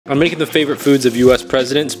I'm making the favorite foods of US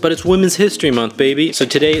presidents, but it's Women's History Month, baby. So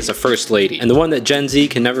today it's a first lady, and the one that Gen Z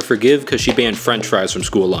can never forgive because she banned French fries from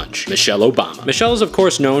school lunch, Michelle Obama. Michelle is of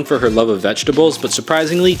course known for her love of vegetables, but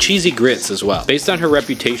surprisingly cheesy grits as well. Based on her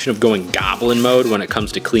reputation of going goblin mode when it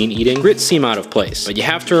comes to clean eating, grits seem out of place. But you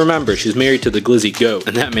have to remember she's married to the glizzy goat,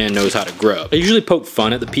 and that man knows how to grow. I usually poke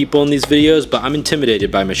fun at the people in these videos, but I'm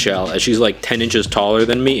intimidated by Michelle as she's like 10 inches taller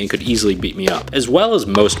than me and could easily beat me up. As well as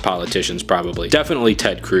most politicians probably. Definitely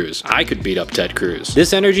Ted Cruz. I could beat up Ted Cruz.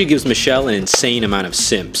 This energy gives Michelle an insane amount of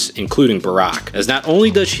simps, including Barack, as not only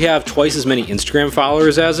does she have twice as many Instagram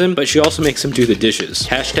followers as him, but she also makes him do the dishes.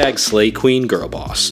 Hashtag slay queen girl boss.